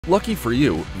Lucky for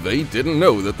you, they didn't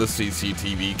know that the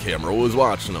CCTV camera was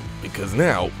watching them, because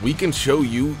now we can show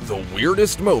you the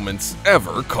weirdest moments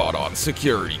ever caught on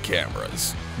security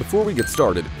cameras. Before we get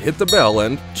started, hit the bell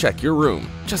and check your room,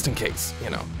 just in case, you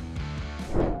know.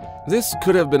 This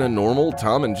could have been a normal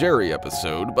Tom and Jerry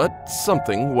episode, but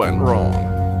something went wrong.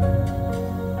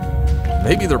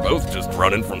 Maybe they're both just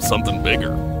running from something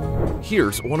bigger.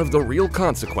 Here's one of the real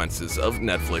consequences of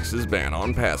Netflix's ban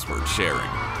on password sharing.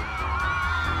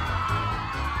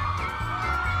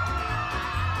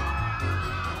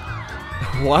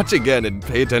 Watch again and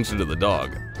pay attention to the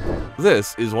dog.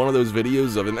 This is one of those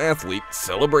videos of an athlete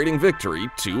celebrating victory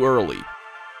too early.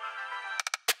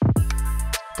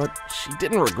 But she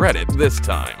didn't regret it this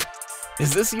time.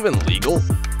 Is this even legal?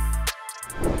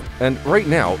 And right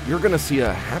now, you're gonna see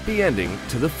a happy ending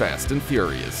to the Fast and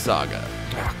Furious saga.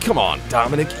 Oh, come on,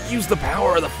 Dominic, use the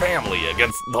power of the family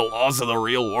against the laws of the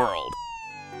real world.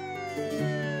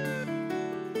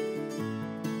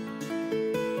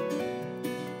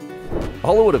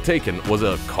 All it would have taken was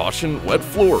a "caution, wet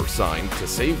floor" sign to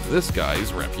save this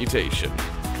guy's reputation.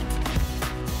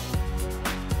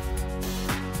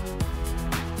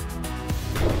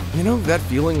 You know that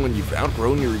feeling when you've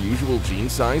outgrown your usual jean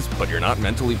size, but you're not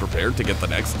mentally prepared to get the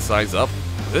next size up?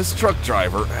 This truck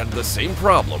driver had the same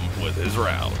problem with his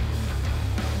route.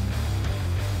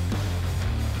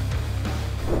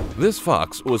 This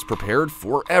fox was prepared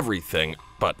for everything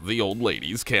but the old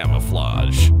lady's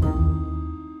camouflage.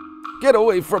 Get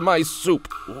away from my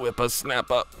soup,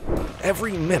 whippersnapper.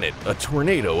 Every minute, a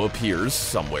tornado appears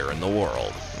somewhere in the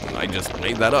world. I just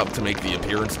made that up to make the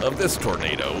appearance of this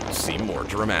tornado seem more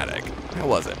dramatic. How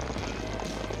was it?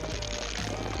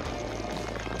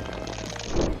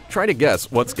 Try to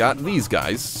guess what's got these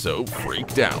guys so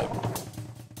freaked out.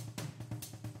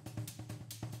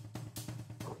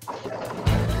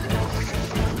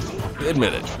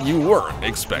 Admit it, you weren't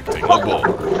expecting a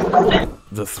boulder.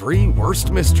 The 3 worst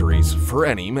mysteries for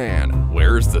any man.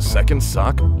 Where's the second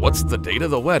sock? What's the date of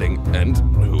the wedding? And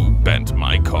who bent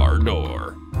my car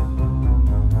door?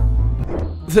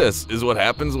 This is what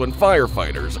happens when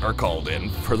firefighters are called in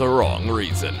for the wrong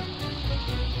reason.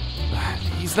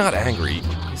 He's not angry,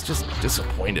 he's just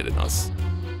disappointed in us.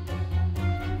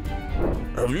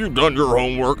 Have you done your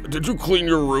homework? Did you clean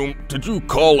your room? Did you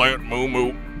call Aunt Moo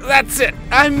Moo? That's it,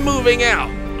 I'm moving out.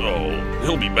 Oh,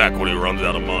 he'll be back when he runs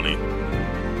out of money.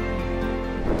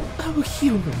 Oh,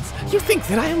 humans, you think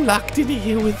that I'm locked in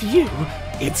here with you?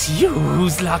 It's you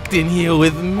who's locked in here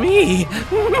with me.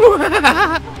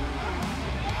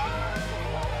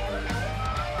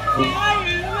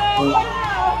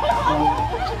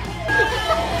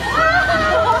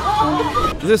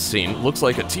 This scene looks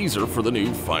like a teaser for the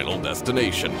new Final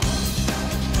Destination.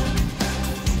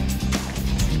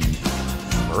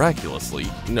 Miraculously,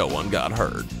 no one got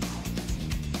hurt.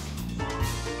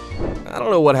 I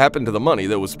don't know what happened to the money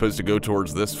that was supposed to go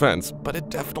towards this fence, but it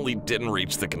definitely didn't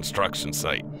reach the construction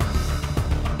site.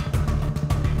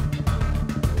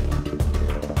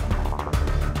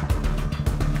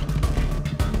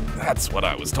 That's what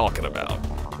I was talking about.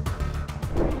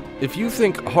 If you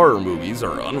think horror movies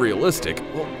are unrealistic,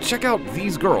 well, check out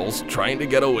these girls trying to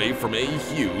get away from a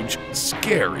huge,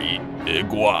 scary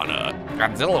iguana.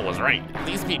 Godzilla was right.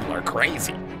 These people are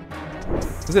crazy.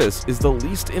 This is the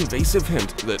least invasive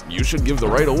hint that you should give the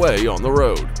right of way on the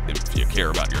road, if you care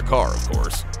about your car, of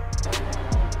course.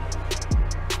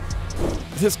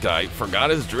 This guy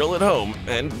forgot his drill at home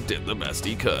and did the best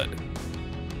he could.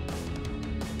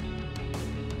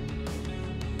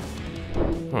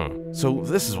 So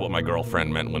this is what my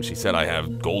girlfriend meant when she said I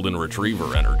have golden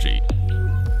retriever energy.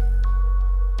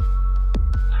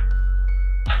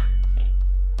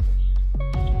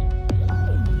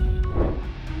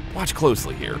 Watch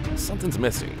closely here. Something's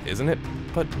missing, isn't it?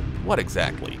 But what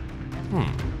exactly?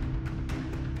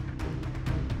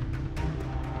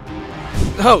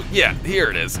 Oh yeah, here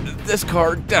it is. This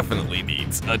car definitely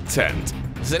needs a tent.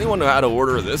 Does anyone know how to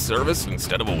order this service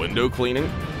instead of a window cleaning?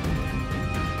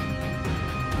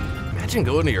 Imagine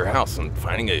going to your house and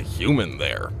finding a human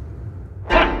there.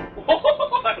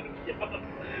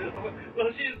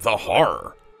 The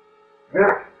horror.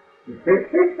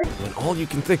 When all you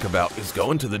can think about is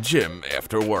going to the gym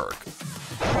after work.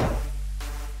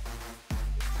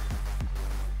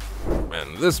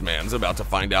 And this man's about to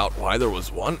find out why there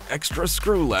was one extra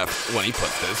screw left when he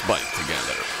put this bike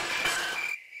together.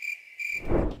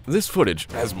 This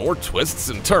footage has more twists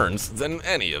and turns than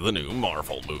any of the new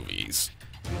Marvel movies.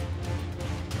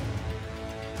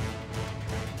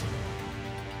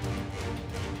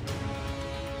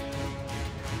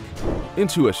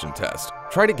 Intuition test.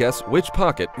 Try to guess which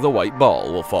pocket the white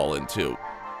ball will fall into.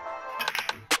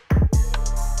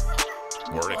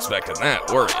 Weren't expecting that,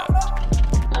 were you?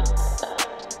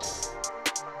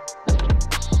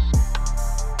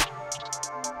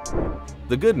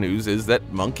 The good news is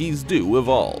that monkeys do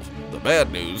evolve. The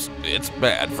bad news, it's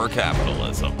bad for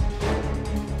capitalism.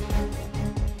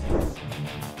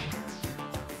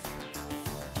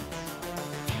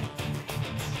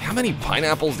 How many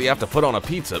pineapples do you have to put on a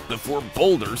pizza before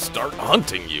boulders start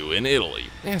hunting you in Italy?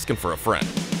 Asking for a friend.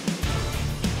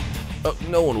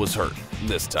 No one was hurt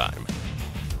this time.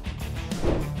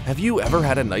 Have you ever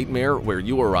had a nightmare where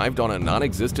you arrived on a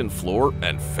non-existent floor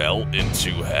and fell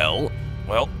into hell?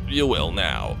 Well, you will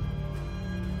now.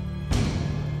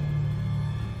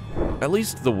 At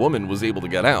least the woman was able to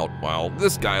get out, while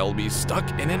this guy'll be stuck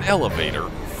in an elevator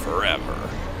forever.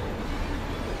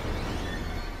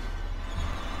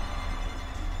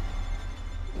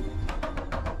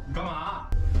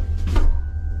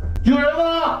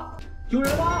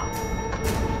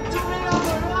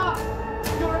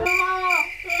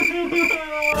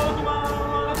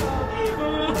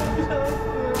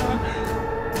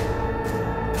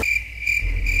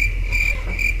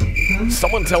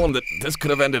 Someone tell him that this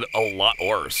could have ended a lot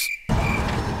worse.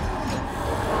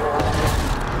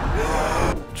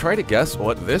 Try to guess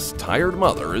what this tired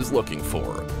mother is looking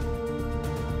for.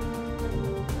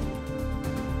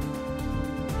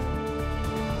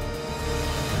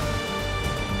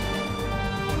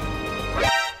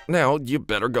 Now, you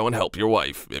better go and help your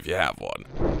wife, if you have one.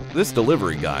 This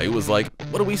delivery guy was like,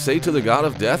 what do we say to the god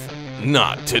of death?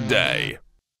 Not today.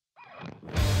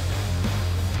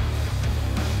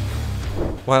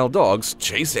 While dogs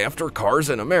chase after cars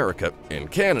in America, in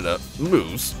Canada,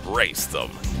 moose race them.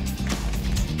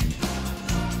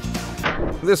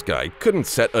 This guy couldn't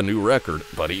set a new record,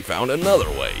 but he found another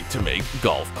way to make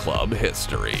golf club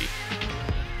history.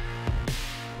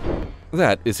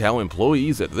 That is how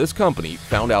employees at this company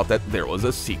found out that there was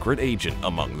a secret agent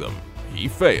among them. He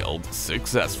failed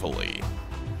successfully.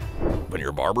 When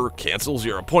your barber cancels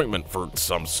your appointment for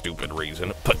some stupid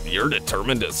reason, but you're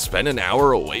determined to spend an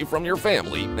hour away from your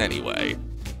family anyway.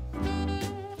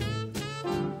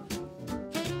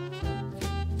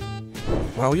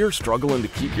 While you're struggling to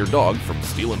keep your dog from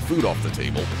stealing food off the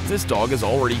table, this dog is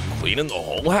already cleaning the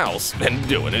whole house and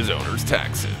doing his owner's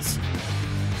taxes.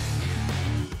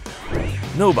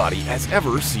 Nobody has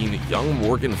ever seen young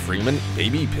Morgan Freeman,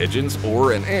 baby pigeons,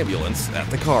 or an ambulance at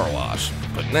the car wash,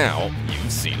 but now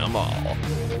you've seen them all.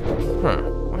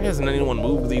 Why hasn't anyone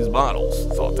moved these bottles?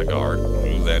 Thought the guard,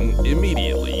 who then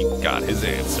immediately got his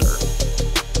answer.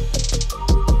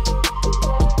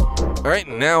 Alright,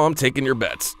 now I'm taking your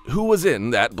bets. Who was in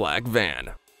that black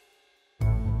van?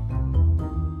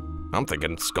 I'm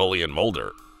thinking Scully and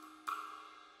Mulder.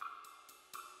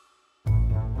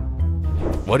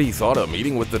 What he thought a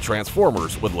meeting with the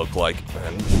Transformers would look like,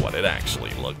 and what it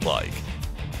actually looked like.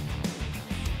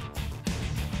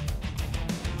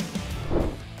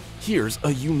 Here's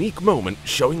a unique moment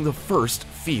showing the first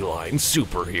feline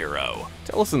superhero.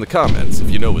 Tell us in the comments if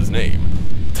you know his name.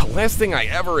 The last thing I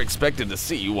ever expected to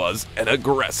see was an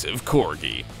aggressive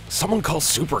corgi. Someone call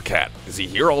Supercat. Is he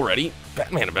here already?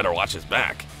 Batman better watch his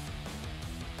back.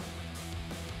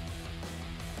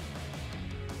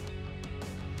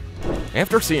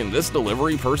 After seeing this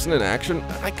delivery person in action,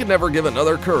 I could never give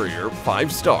another courier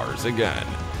 5 stars again.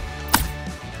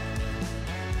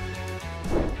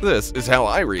 This is how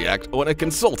I react when a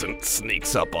consultant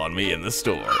sneaks up on me in the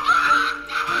store.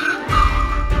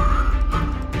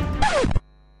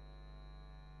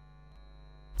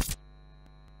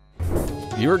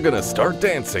 You're gonna start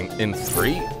dancing in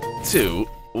 3, 2,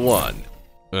 1.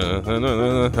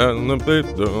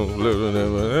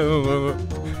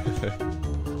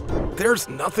 There's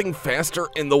nothing faster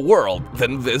in the world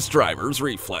than this driver's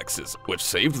reflexes, which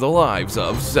saved the lives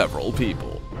of several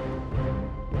people.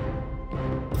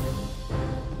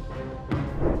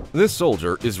 This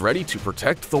soldier is ready to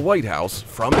protect the White House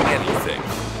from anything.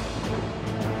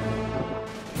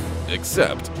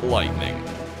 Except lightning.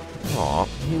 Aw,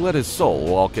 he let his soul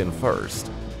walk in first.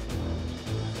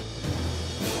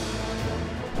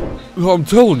 I'm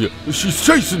telling you, she's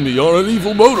chasing me on an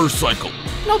evil motorcycle.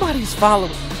 Nobody's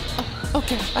following.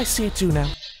 Okay, I see it too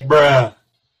now. Bruh.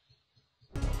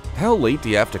 How late do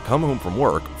you have to come home from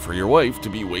work for your wife to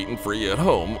be waiting for you at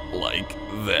home like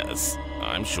this?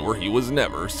 I'm sure he was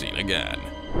never seen again.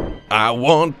 I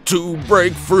want to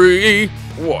break free.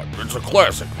 What? It's a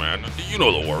classic, man. You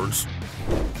know the words.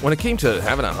 When it came to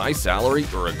having a high salary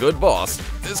or a good boss,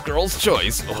 this girl's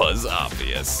choice was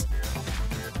obvious.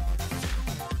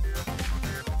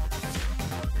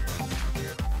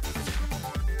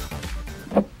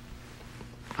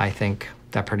 I think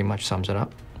that pretty much sums it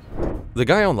up. The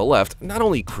guy on the left not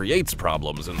only creates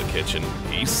problems in the kitchen,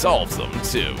 he solves them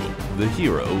too. The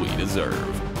hero we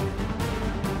deserve.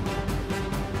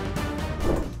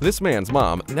 This man's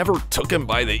mom never took him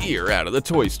by the ear out of the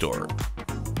toy store.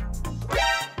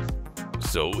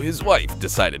 So his wife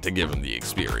decided to give him the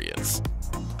experience.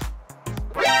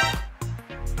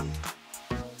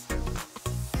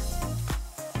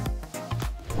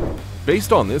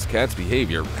 Based on this cat's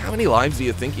behavior, how many lives do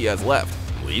you think he has left?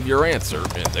 Leave your answer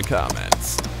in the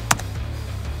comments.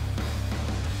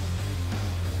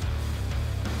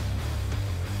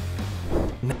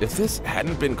 If this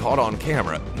hadn't been caught on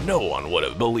camera, no one would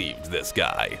have believed this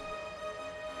guy.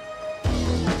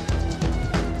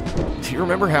 Do you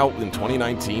remember how in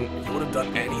 2019 you would have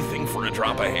done anything for a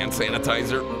drop of hand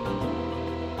sanitizer?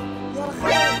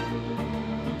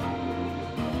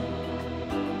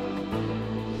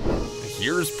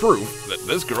 Here's proof that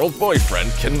this girl's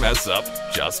boyfriend can mess up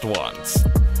just once.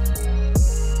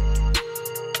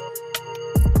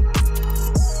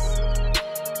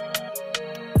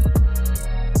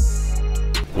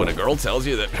 When a girl tells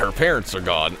you that her parents are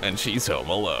gone and she's home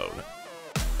alone.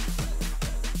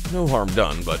 No harm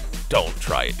done, but don't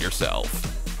try it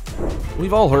yourself.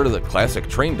 We've all heard of the classic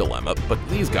train dilemma, but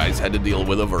these guys had to deal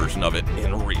with a version of it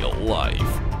in real life.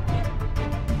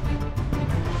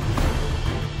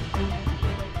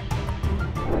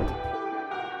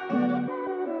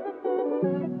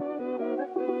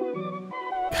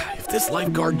 If this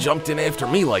lifeguard jumped in after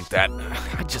me like that,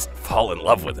 I'd just fall in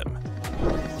love with him.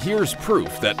 Here's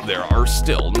proof that there are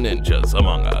still ninjas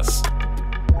among us.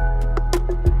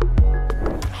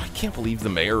 I can't believe the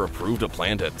mayor approved a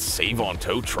plan to save on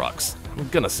tow trucks. I'm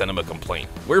gonna send him a complaint.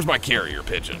 Where's my carrier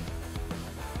pigeon?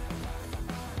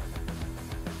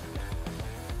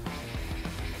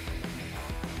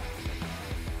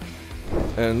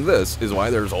 And this is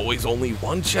why there's always only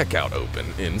one checkout open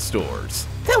in stores.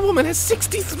 That woman has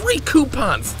 63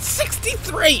 coupons!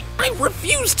 63! I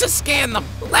refuse to scan them!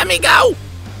 Let me go!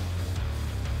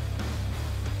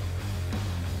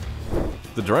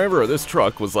 The driver of this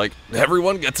truck was like,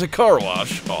 everyone gets a car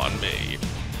wash on me.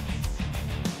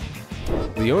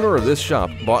 The owner of this shop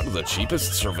bought the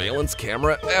cheapest surveillance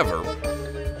camera ever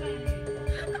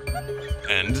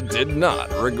and did not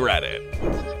regret it.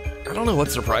 I don't know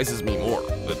what surprises me more,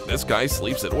 that this guy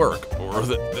sleeps at work or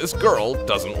that this girl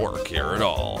doesn't work here at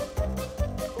all.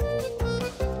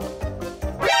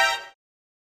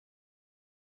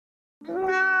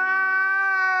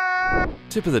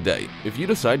 Tip of the day, if you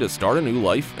decide to start a new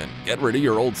life and get rid of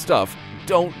your old stuff,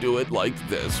 don't do it like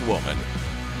this woman.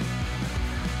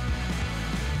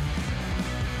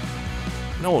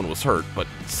 No one was hurt, but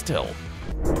still.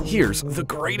 Here's the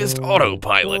greatest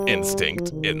autopilot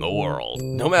instinct in the world.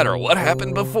 No matter what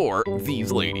happened before,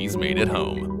 these ladies made it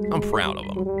home. I'm proud of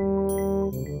them.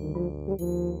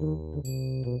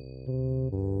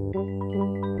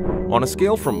 On a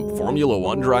scale from Formula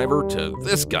 1 driver to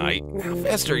this guy, how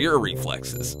fast are your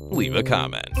reflexes? Leave a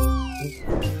comment.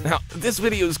 Now, this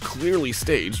video is clearly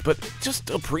staged, but just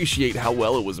appreciate how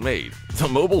well it was made. The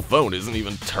mobile phone isn't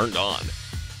even turned on.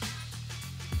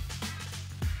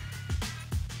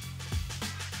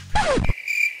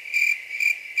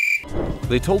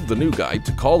 They told the new guy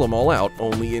to call them all out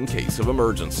only in case of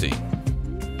emergency.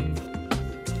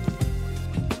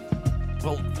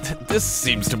 Well, this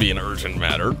seems to be an urgent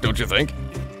matter, don't you think?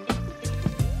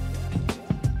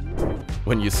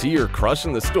 When you see your crush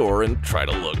in the store and try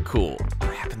to look cool.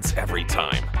 It happens every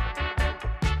time.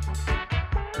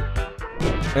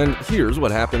 And here's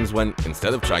what happens when,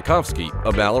 instead of Tchaikovsky,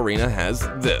 a ballerina has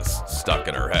this stuck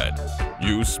in her head.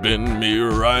 You spin me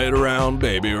right around,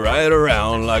 baby, right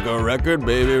around, like a record,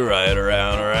 baby, right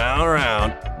around, around,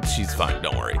 around. She's fine,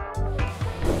 don't worry.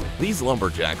 These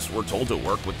lumberjacks were told to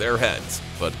work with their heads,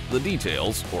 but the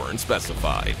details weren't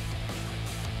specified.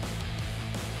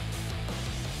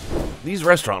 These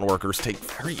restaurant workers take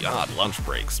very odd lunch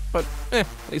breaks, but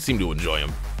they seem to enjoy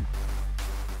them.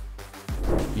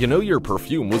 You know your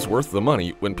perfume was worth the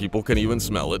money when people can even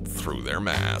smell it through their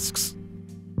masks.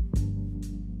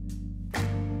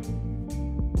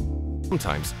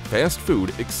 Sometimes fast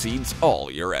food exceeds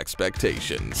all your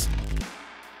expectations.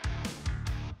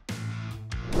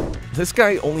 This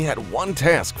guy only had one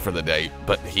task for the day,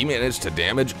 but he managed to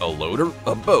damage a loader,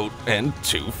 a boat, and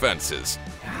 2 fences.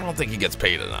 I don't think he gets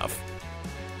paid enough.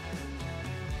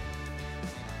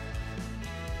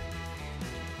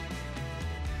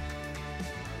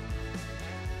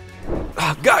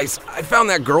 Guys, I found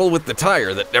that girl with the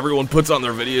tire that everyone puts on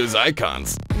their videos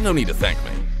icons. No need to thank me.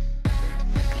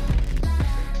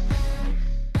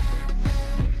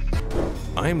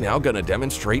 I'm now gonna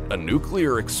demonstrate a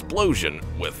nuclear explosion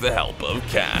with the help of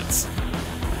cats.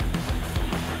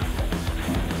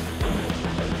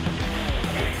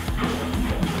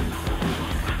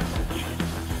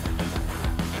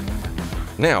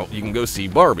 Now you can go see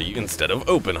Barbie instead of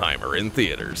Oppenheimer in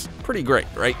theaters. Pretty great,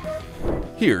 right?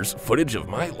 Here's footage of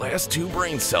my last 2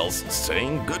 brain cells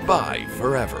saying goodbye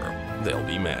forever. They'll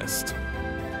be missed.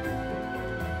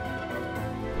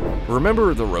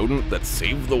 Remember the rodent that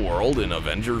saved the world in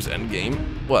Avengers Endgame?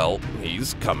 Well,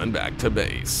 he's coming back to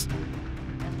base.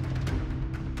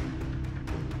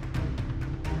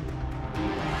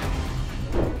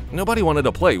 Nobody wanted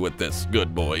to play with this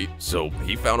good boy, so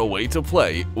he found a way to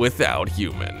play without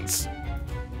humans.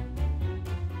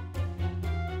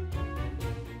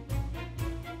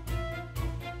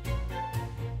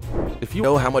 If you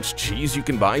know how much cheese you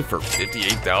can buy for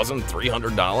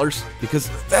 $58,300, because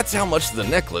that's how much the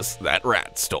necklace that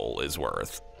rat stole is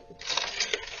worth.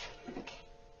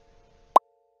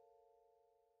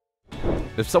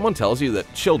 If someone tells you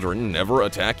that children never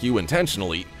attack you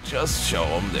intentionally, just show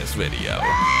them this video.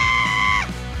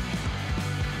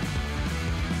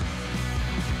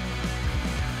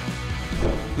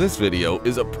 This video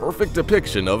is a perfect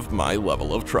depiction of my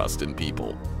level of trust in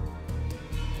people.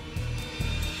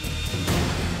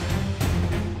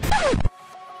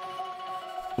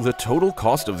 The total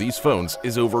cost of these phones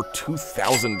is over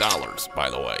 $2,000, by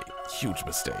the way. Huge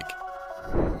mistake.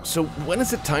 So when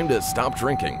is it time to stop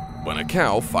drinking? When a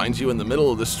cow finds you in the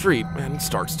middle of the street and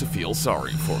starts to feel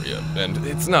sorry for you, and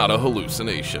it's not a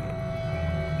hallucination.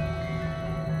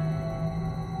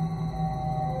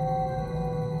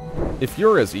 If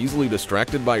you're as easily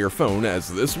distracted by your phone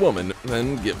as this woman,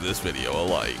 then give this video a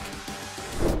like.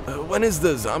 When is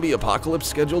the zombie apocalypse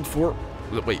scheduled for?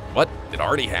 Wait, what? It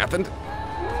already happened?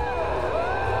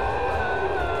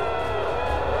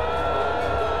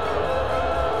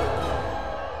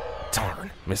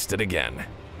 Darn, missed it again.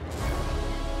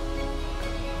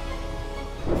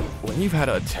 When you've had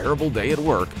a terrible day at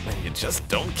work and you just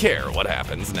don't care what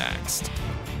happens next.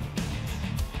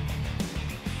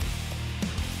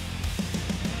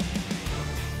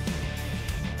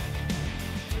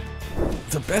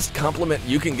 The best compliment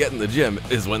you can get in the gym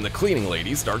is when the cleaning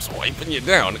lady starts wiping you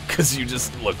down because you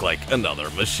just look like another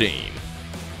machine.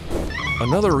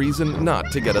 Another reason not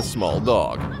to get a small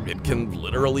dog. It can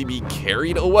literally be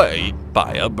carried away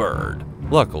by a bird.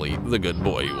 Luckily, the good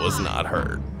boy was not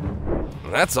hurt.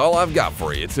 That's all I've got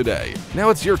for you today. Now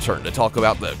it's your turn to talk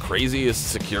about the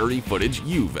craziest security footage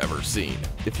you've ever seen.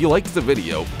 If you liked the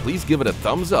video, please give it a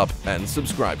thumbs up and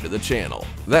subscribe to the channel.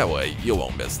 That way, you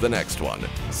won't miss the next one.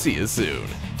 See you soon.